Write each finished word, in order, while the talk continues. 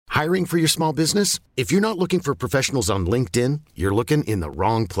Hiring for your small business? If you're not looking for professionals on LinkedIn, you're looking in the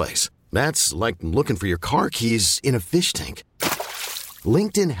wrong place. That's like looking for your car keys in a fish tank.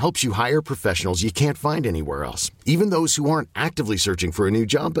 LinkedIn helps you hire professionals you can't find anywhere else, even those who aren't actively searching for a new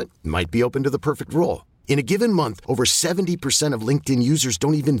job but might be open to the perfect role. In a given month, over 70% of LinkedIn users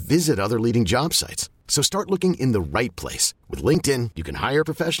don't even visit other leading job sites. So start looking in the right place. With LinkedIn, you can hire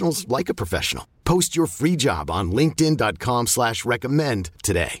professionals like a professional. Post your free job on linkedin.com/recommend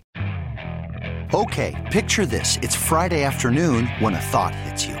today. Okay, picture this. It's Friday afternoon when a thought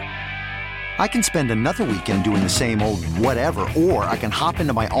hits you. I can spend another weekend doing the same old whatever, or I can hop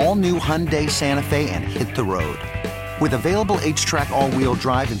into my all-new Hyundai Santa Fe and hit the road. With available H-Track all-wheel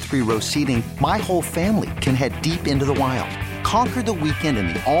drive and 3-row seating, my whole family can head deep into the wild. Conquer the weekend in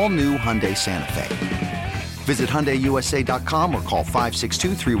the all-new Hyundai Santa Fe. Visit HyundaiUSA.com or call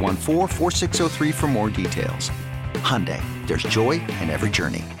 562-314-4603 for more details. Hyundai, there's joy in every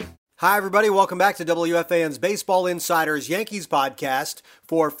journey. Hi, everybody. Welcome back to WFAN's Baseball Insiders Yankees podcast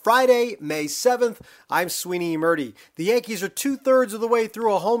for Friday, May 7th. I'm Sweeney Murdy. The Yankees are 2/3 of the way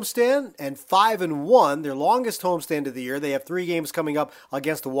through a homestand and 5-1, their longest homestand of the year. They have 3 games coming up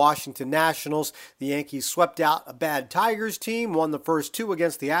against the Washington Nationals. The Yankees swept out a bad Tigers team, won the first 2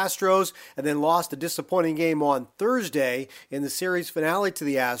 against the Astros, and then lost a disappointing game on Thursday in the series finale to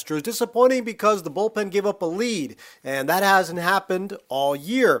the Astros. Disappointing because the bullpen gave up a lead, and that hasn't happened all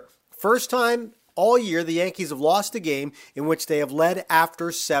year. First time all year the Yankees have lost a game in which they have led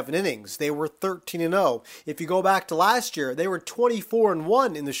after 7 innings. They were 13-0. If you go back to last year, they were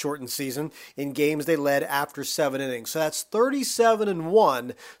 24-1 in the shortened season in games they led after 7 innings. So that's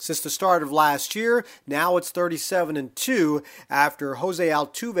 37-1 since the start of last year. Now it's 37-2 after Jose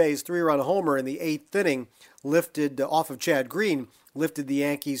Altuve's 3-run homer in the 8th inning lifted off of Chad Green, lifted the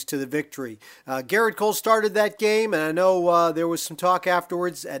Yankees to the victory. Garrett Cole started that game, and I know there was some talk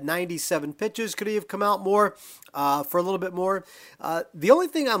afterwards at 97 pitches. Could he have come out more for a little bit more? The only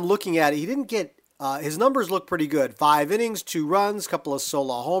thing I'm looking at, he didn't get his numbers look pretty good. 5 innings, 2 runs, couple of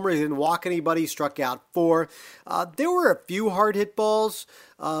solo homers. He didn't walk anybody, struck out 4. There were a few hard hit balls,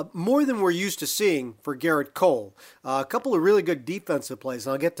 more than we're used to seeing for Garrett Cole. A couple of really good defensive plays,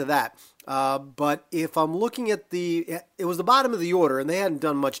 and I'll get to that. But if I'm looking at it was the bottom of the order, and they hadn't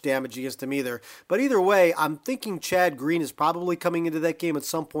done much damage against him either. But either way, I'm thinking Chad Green is probably coming into that game at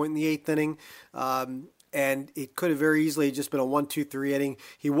some point in the 8th inning. And it could have very easily just been a 1-2-3 inning.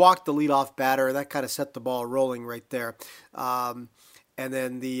 He walked the leadoff batter, and that kind of set the ball rolling right there. And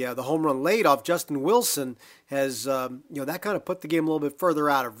then the home run late off Justin Wilson has, that kind of put the game a little bit further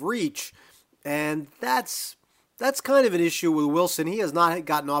out of reach. And that's kind of an issue with Wilson. He has not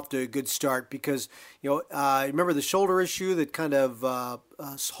gotten off to a good start because, remember the shoulder issue that kind of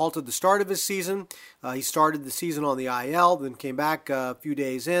halted the start of his season. He started the season on the IL, then came back a few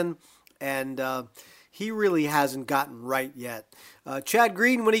days in, and he really hasn't gotten right yet. Chad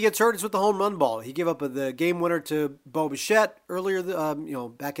Green, when he gets hurt, it's with the home run ball. He gave up the game winner to Bo Bichette earlier,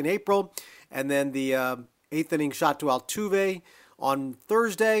 back in April, and then the 8th inning shot to Altuve on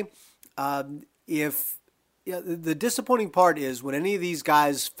Thursday. The disappointing part is when any of these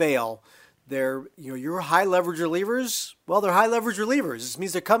guys fail, they're your high leverage relievers. Well, they're high leverage relievers. This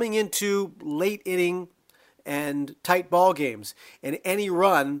means they're coming into late inning and tight ball games, and any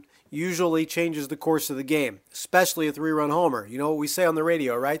run usually changes the course of the game, especially a 3-run homer. You know what we say on the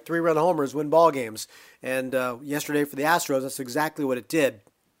radio, right? 3-run homers win ball games. And yesterday for the Astros, that's exactly what it did.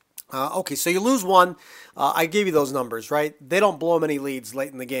 Okay, so you lose one. I gave you those numbers, right? They don't blow many leads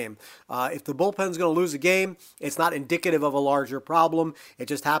late in the game. If the bullpen's going to lose a game, it's not indicative of a larger problem. It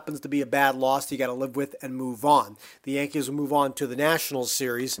just happens to be a bad loss you got to live with and move on. The Yankees will move on to the Nationals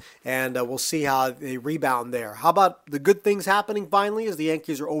series, and we'll see how they rebound there. How about the good things happening finally as the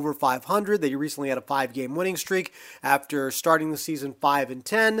Yankees are over 500. They recently had a 5-game winning streak after starting the season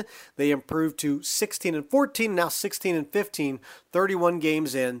 5-10. They improved to 16-14, now 16-15, 31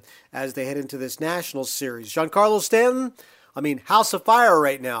 games in as they head into this Nationals series. Giancarlo Stanton, house of fire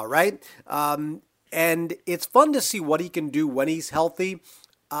right now, right? And it's fun to see what he can do when he's healthy.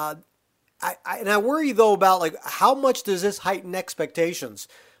 I worry, though, about how much does this heighten expectations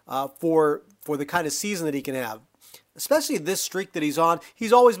for the kind of season that he can have. Especially this streak that he's on.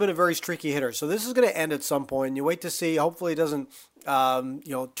 He's always been a very streaky hitter, so this is going to end at some point. You wait to see. Hopefully it doesn't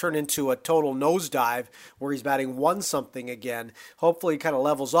turn into a total nosedive where he's batting 1-something again. Hopefully it kind of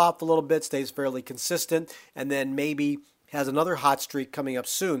levels off a little bit, stays fairly consistent, and then maybe has another hot streak coming up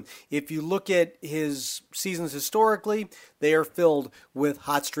soon. If you look at his seasons historically, they are filled with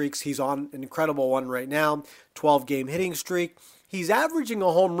hot streaks. He's on an incredible one right now, 12-game hitting streak. He's averaging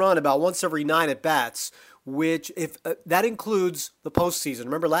a home run about once every 9 at-bats, which if that includes the postseason.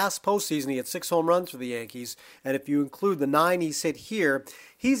 Remember last postseason he had 6 home runs for the Yankees, and if you include the 9 he's hit here,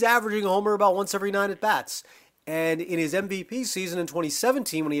 he's averaging a homer about once every 9 at bats. And in his MVP season in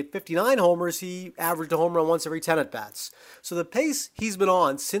 2017, when he had 59 homers, he averaged a home run once every 10 at bats. So the pace he's been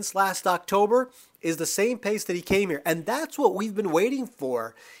on since last October is the same pace that he came here. And that's what we've been waiting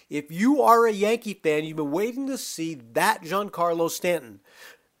for. If you are a Yankee fan, you've been waiting to see that Giancarlo Stanton.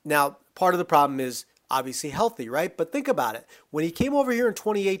 Now, part of the problem is obviously healthy, right? But think about it. When he came over here in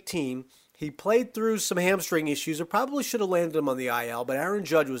 2018, he played through some hamstring issues. It probably should have landed him on the IL, but Aaron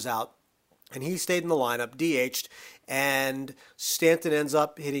Judge was out. And he stayed in the lineup, DH'd, and Stanton ends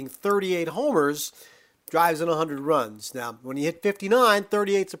up hitting 38 homers, drives in 100 runs. Now, when you hit 59,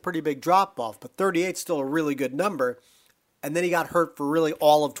 38's a pretty big drop-off, but 38's still a really good number. And then he got hurt for really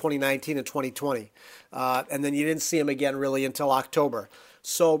all of 2019 and 2020. And then you didn't see him again really until October.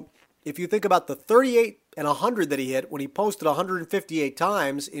 So if you think about the 38 and 100 that he hit when he posted 158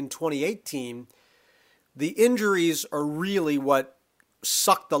 times in 2018, the injuries are really what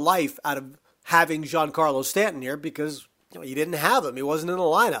sucked the life out of having Giancarlo Stanton here, because you didn't have him. He wasn't in the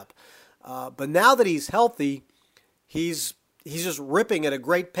lineup. But now that he's healthy, he's just ripping at a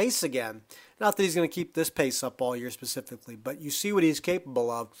great pace again. Not that he's going to keep this pace up all year specifically, but you see what he's capable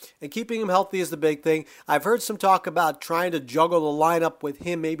of. And keeping him healthy is the big thing. I've heard some talk about trying to juggle the lineup with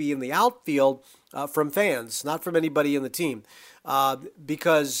him maybe in the outfield from fans, not from anybody in the team,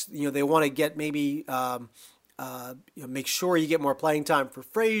 because they want to get maybe make sure you get more playing time for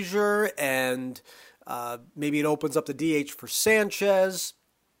Frazier, and maybe it opens up the DH for Sanchez,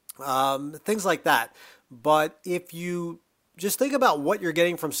 things like that. But if you just think about what you're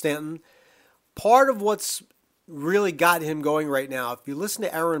getting from Stanton, part of what's really got him going right now, if you listen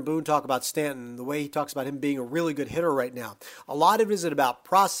to Aaron Boone talk about Stanton, the way he talks about him being a really good hitter right now, a lot of it is about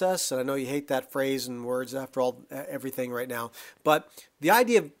process, and I know you hate that phrase and words after all everything right now, but the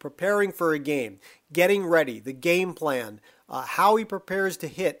idea of preparing for a game, getting ready, the game plan, how he prepares to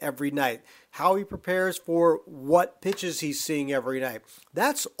hit every night, how he prepares for what pitches he's seeing every night.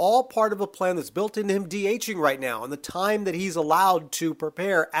 That's all part of a plan that's built into him DHing right now and the time that he's allowed to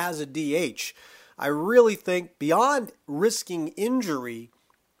prepare as a DH. I really think beyond risking injury,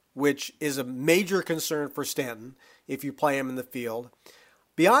 which is a major concern for Stanton if you play him in the field,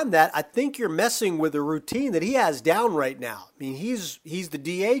 beyond that, I think you're messing with a routine that he has down right now. I mean, he's the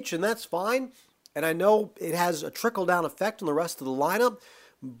DH, and that's fine. And I know it has a trickle-down effect on the rest of the lineup,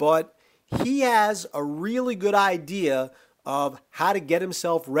 but he has a really good idea of how to get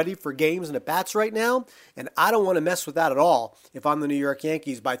himself ready for games and at-bats right now, and I don't want to mess with that at all if I'm the New York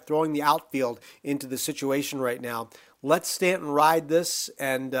Yankees by throwing the outfield into the situation right now. Let Stanton ride this,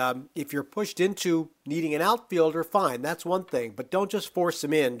 and if you're pushed into needing an outfielder, fine, that's one thing, but don't just force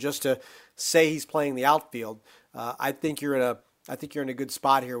him in just to say he's playing the outfield. I think you're in a good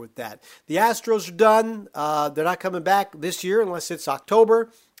spot here with that. The Astros are done. They're not coming back this year unless it's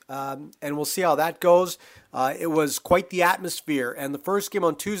October. And we'll see how that goes. It was quite the atmosphere, and the first game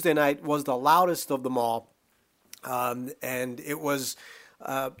on Tuesday night was the loudest of them all. And it was,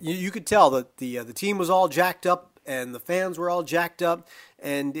 you could tell that the team was all jacked up, and the fans were all jacked up,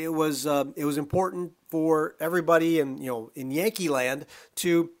 and it was important for everybody in Yankee land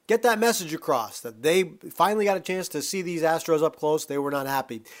to get that message across that they finally got a chance to see these Astros up close. They were not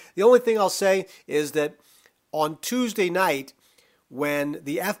happy. The only thing I'll say is that on Tuesday night, when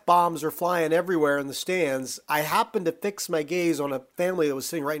the F-bombs are flying everywhere in the stands, I happened to fix my gaze on a family that was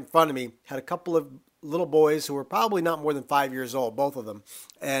sitting right in front of me, had a couple of little boys who were probably not more than 5 years old, both of them,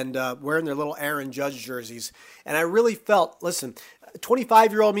 and wearing their little Aaron Judge jerseys. And I really felt, listen,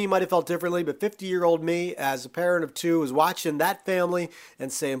 25-year-old me might have felt differently, but 50-year-old me, as a parent of two, was watching that family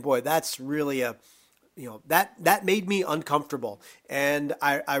and saying, boy, that's really that made me uncomfortable. And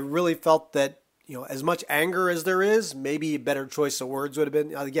I really felt that, as much anger as there is, maybe a better choice of words would have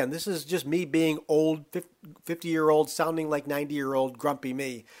been. Again, this is just me being old, 50-year-old, sounding like 90-year-old grumpy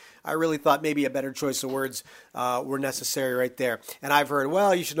me. I really thought maybe a better choice of words were necessary right there. And I've heard,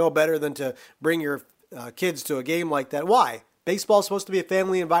 well, you should know better than to bring your kids to a game like that. Why? Baseball is supposed to be a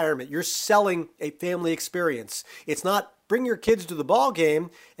family environment. You're selling a family experience. It's not bring your kids to the ball game,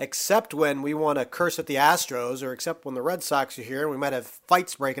 except when we want to curse at the Astros, or except when the Red Sox are here and we might have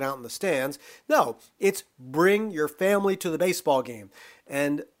fights breaking out in the stands. No, it's bring your family to the baseball game.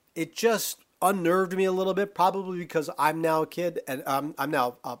 And it just unnerved me a little bit, probably because I'm now a kid, and I'm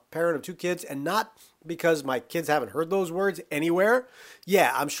now a parent of two kids, and not because my kids haven't heard those words anywhere.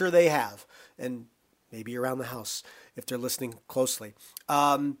 Yeah, I'm sure they have, and maybe around the house if they're listening closely.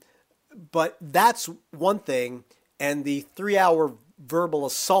 But that's one thing. And the 3-hour verbal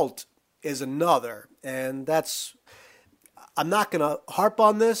assault is another. And I'm not going to harp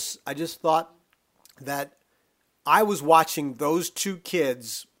on this. I just thought that I was watching those two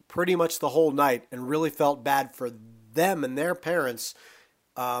kids pretty much the whole night and really felt bad for them and their parents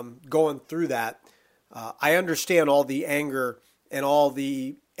going through that. I understand all the anger and all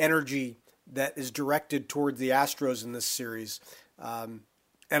the energy that is directed towards the Astros in this series. And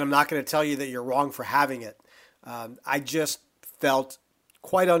I'm not going to tell you that you're wrong for having it. I just felt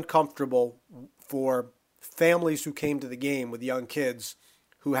quite uncomfortable for families who came to the game with young kids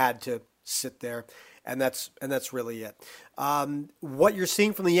who had to sit there. And that's really it. What you're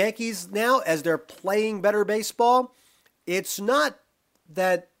seeing from the Yankees now as they're playing better baseball, it's not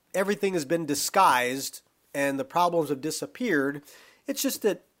that everything has been disguised and the problems have disappeared. It's just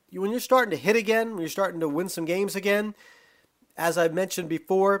that when you're starting to hit again, when you're starting to win some games again, as I've mentioned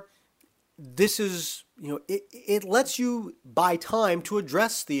before, this is, it lets you buy time to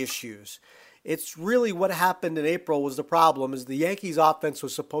address the issues. It's really what happened in April was the problem, is the Yankees offense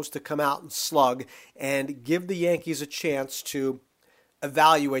was supposed to come out and slug and give the Yankees a chance to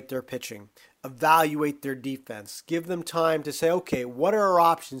evaluate their pitching, evaluate their defense, give them time to say, okay, what are our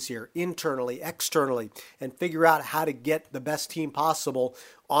options here internally, externally, and figure out how to get the best team possible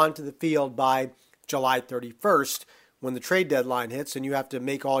onto the field by July 31st when the trade deadline hits and you have to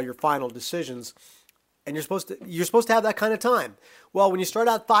make all your final decisions. And you're supposed to have that kind of time. Well, when you start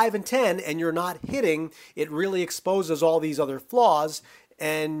out 5-10 and you're not hitting, it really exposes all these other flaws,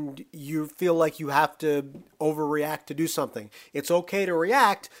 and you feel like you have to overreact to do something. It's okay to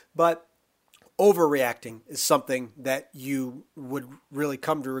react, but overreacting is something that you would really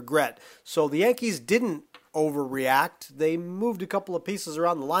come to regret. So the Yankees didn't overreact. They moved a couple of pieces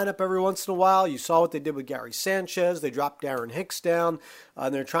around the lineup every once in a while. You saw what they did with Gary Sanchez. They dropped Darren Hicks down,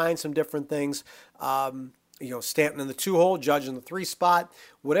 and they're trying some different things. Stanton in the 2-hole, Judge in the 3 spot,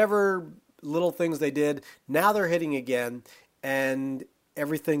 whatever little things they did. Now they're hitting again, and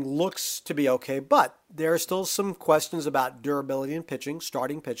everything looks to be okay. But there are still some questions about durability in pitching,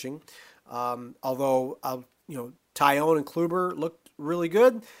 starting pitching. Although Tyone and Kluber looked really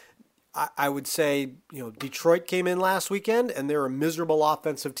good. I would say, Detroit came in last weekend and they're a miserable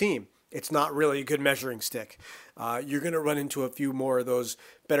offensive team. It's not really a good measuring stick. You're going to run into a few more of those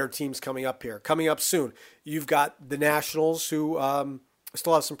better teams coming up here. Coming up soon, you've got the Nationals who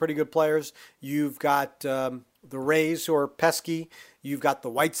still have some pretty good players. You've got the Rays who are pesky. You've got the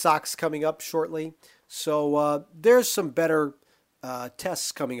White Sox coming up shortly. So there's some better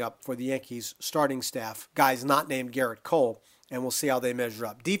tests coming up for the Yankees starting staff, guys not named Garrett Cole. And we'll see how they measure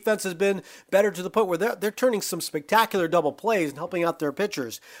up. Defense has been better to the point where they're turning some spectacular double plays and helping out their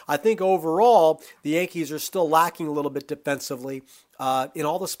pitchers. I think overall, the Yankees are still lacking a little bit defensively in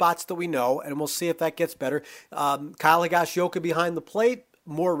all the spots that we know, and we'll see if that gets better. Kyle Higashioka behind the plate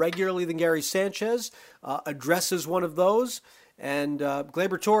more regularly than Gary Sanchez addresses one of those. And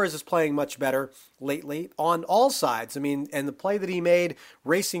Gleyber Torres is playing much better lately on all sides. I mean, and the play that he made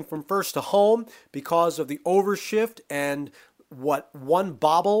racing from first to home because of the overshift and what one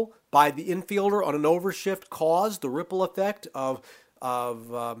bobble by the infielder on an overshift caused, the ripple effect of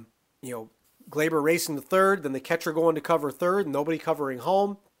Gleyber racing to third, then the catcher going to cover third, nobody covering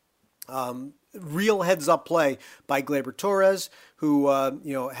home. Real heads-up play by Gleyber Torres, who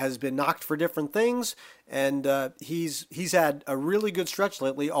has been knocked for different things, and he's had a really good stretch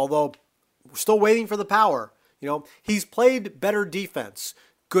lately. Although we're still waiting for the power. He's played better defense.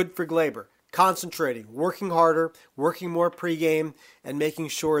 Good for Gleyber. Concentrating, working harder, working more pregame, and making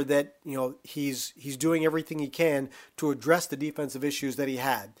sure that he's doing everything he can to address the defensive issues that he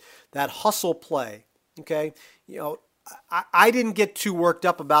had. That hustle play, okay. I didn't get too worked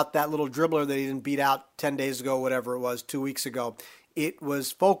up about that little dribbler that he didn't beat out 10 days ago, whatever it was, 2 weeks ago. It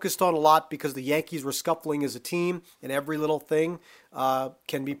was focused on a lot because the Yankees were scuffling as a team, and every little thing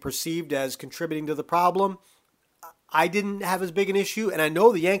can be perceived as contributing to the problem. I didn't have as big an issue, and I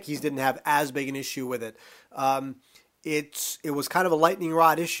know the Yankees didn't have as big an issue with it. It was kind of a lightning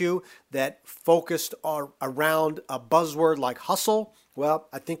rod issue that focused around a buzzword like hustle. Well,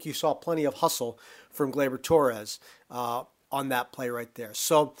 I think you saw plenty of hustle from Gleyber Torres on that play right there.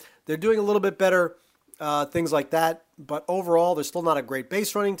 So they're doing a little bit better things like that, but overall, they're still not a great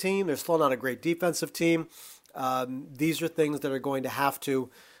base running team. They're still not a great defensive team. These are things that are going to have to,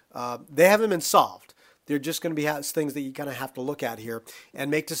 they haven't been solved. They're just going to be things that you kind of have to look at here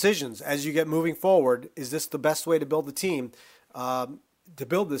and make decisions as you get moving forward. Is this the best way to build the team, for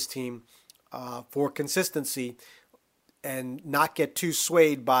consistency and not get too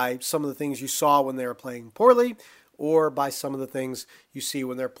swayed by some of the things you saw when they were playing poorly or by some of the things you see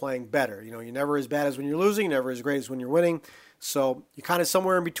when they're playing better? You're never as bad as when you're losing, never as great as when you're winning. So you're kind of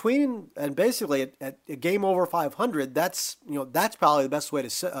somewhere in between, and basically at a game over 500, that's probably the best way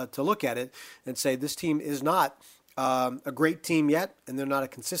to look at it and say this team is not a great team yet, and they're not a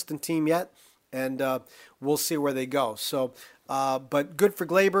consistent team yet, and we'll see where they go. So, but good for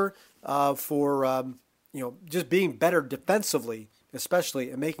Gleyber for just being better defensively,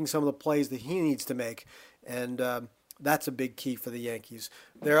 especially, and making some of the plays that he needs to make, and that's a big key for the Yankees.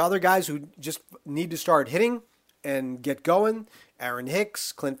 There are other guys who just need to start hitting and get going. Aaron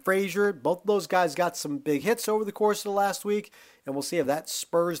Hicks, Clint Frazier, both of those guys got some big hits over the course of the last week, and we'll see if that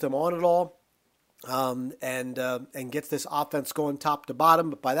spurs them on at all. And gets this offense going top to bottom.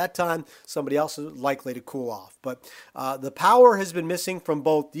 But by that time, somebody else is likely to cool off. But the power has been missing from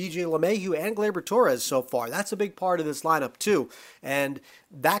both DJ LeMahieu and Gleyber Torres so far. That's a big part of this lineup too. And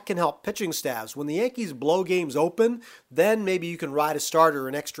that can help pitching staffs. When the Yankees blow games open, then maybe you can ride a starter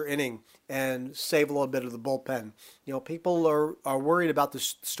an extra inning and save a little bit of the bullpen. People are worried about the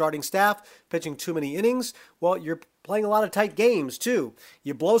starting staff pitching too many innings. Well, you're playing a lot of tight games too.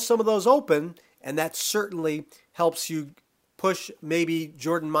 You blow some of those open, and that certainly helps you push maybe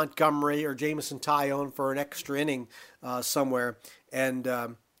Jordan Montgomery or Jameson Taillon for an extra inning somewhere and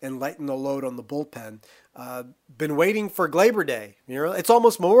lighten the load on the bullpen. Been waiting for Gleyber Day. It's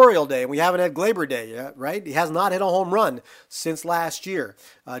almost Memorial Day, and we haven't had Gleyber Day yet, right? He has not hit a home run since last year.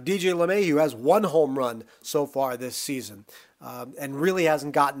 DJ LeMahieu has 1 home run so far this season, and really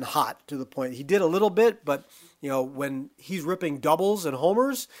hasn't gotten hot to the point. He did a little bit, but when he's ripping doubles and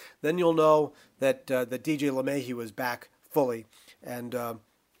homers, then you'll know that DJ LeMahieu is back fully, and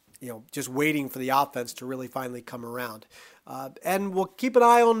just waiting for the offense to really finally come around. And we'll keep an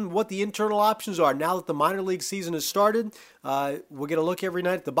eye on what the internal options are. Now that the minor league season has started, we'll get a look every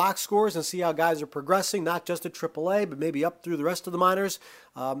night at the box scores and see how guys are progressing, not just at AAA, but maybe up through the rest of the minors.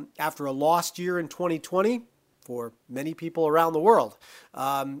 After a lost year in 2020, for many people around the world.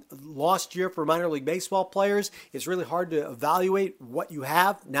 Lost year for minor league baseball players. It's really hard to evaluate what you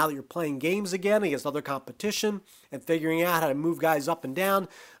have now that you're playing games again against other competition and figuring out how to move guys up and down.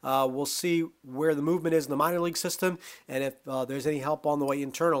 We'll see where the movement is in the minor league system and if there's any help on the way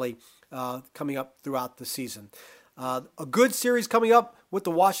internally coming up throughout the season. A good series coming up with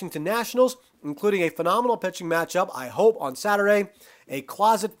the Washington Nationals, including a phenomenal pitching matchup, I hope, on Saturday. A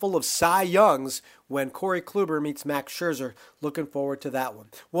closet full of Cy Youngs when Corey Kluber meets Max Scherzer. Looking forward to that one.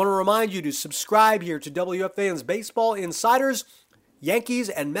 Want to remind you to subscribe here to WFAN's Baseball Insiders, Yankees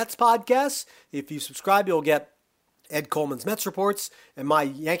and Mets podcasts. If you subscribe, you'll get Ed Coleman's Mets reports and my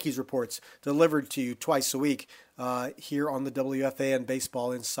Yankees reports delivered to you twice a week here on the WFAN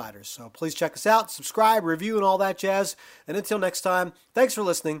Baseball Insiders. So please check us out, subscribe, review, and all that jazz. And until next time, thanks for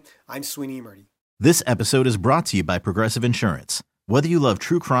listening. I'm Sweeney Murdy. This episode is brought to you by Progressive Insurance. Whether you love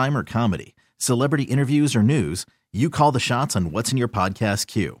true crime or comedy, celebrity interviews or news, you call the shots on what's in your podcast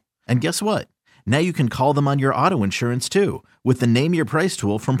queue. And guess what? Now you can call them on your auto insurance too with the Name Your Price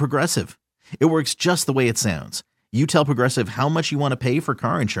tool from Progressive. It works just the way it sounds. You tell Progressive how much you want to pay for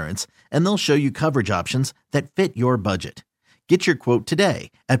car insurance, and they'll show you coverage options that fit your budget. Get your quote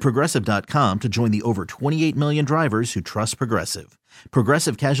today at Progressive.com to join the over 28 million drivers who trust Progressive.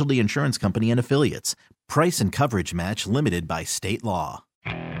 Progressive Casualty Insurance Company and Affiliates. Price and coverage match limited by state law.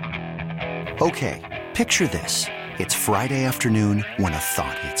 Okay, picture this. It's Friday afternoon when a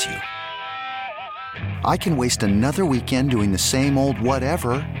thought hits you. I can waste another weekend doing the same old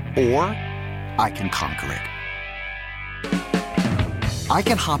whatever, or I can conquer it. I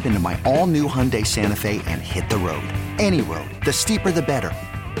can hop into my all-new Hyundai Santa Fe and hit the road. Any road. The steeper, the better.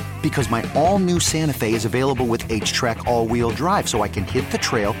 Because my all-new Santa Fe is available with H-Track all-wheel drive, so I can hit the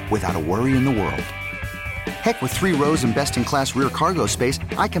trail without a worry in the world. Heck, with 3 rows and best-in-class rear cargo space,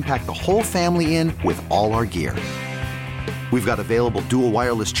 I can pack the whole family in with all our gear. We've got available dual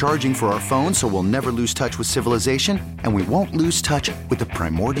wireless charging for our phones, so we'll never lose touch with civilization, and we won't lose touch with the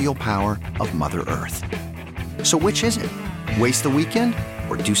primordial power of Mother Earth. So which is it? Waste the weekend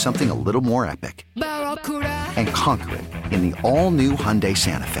or do something a little more epic? And conquer it in the all-new Hyundai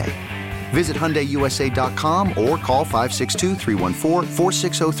Santa Fe. Visit HyundaiUSA.com or call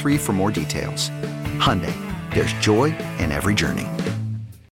 562-314-4603 for more details. Hyundai, there's joy in every journey.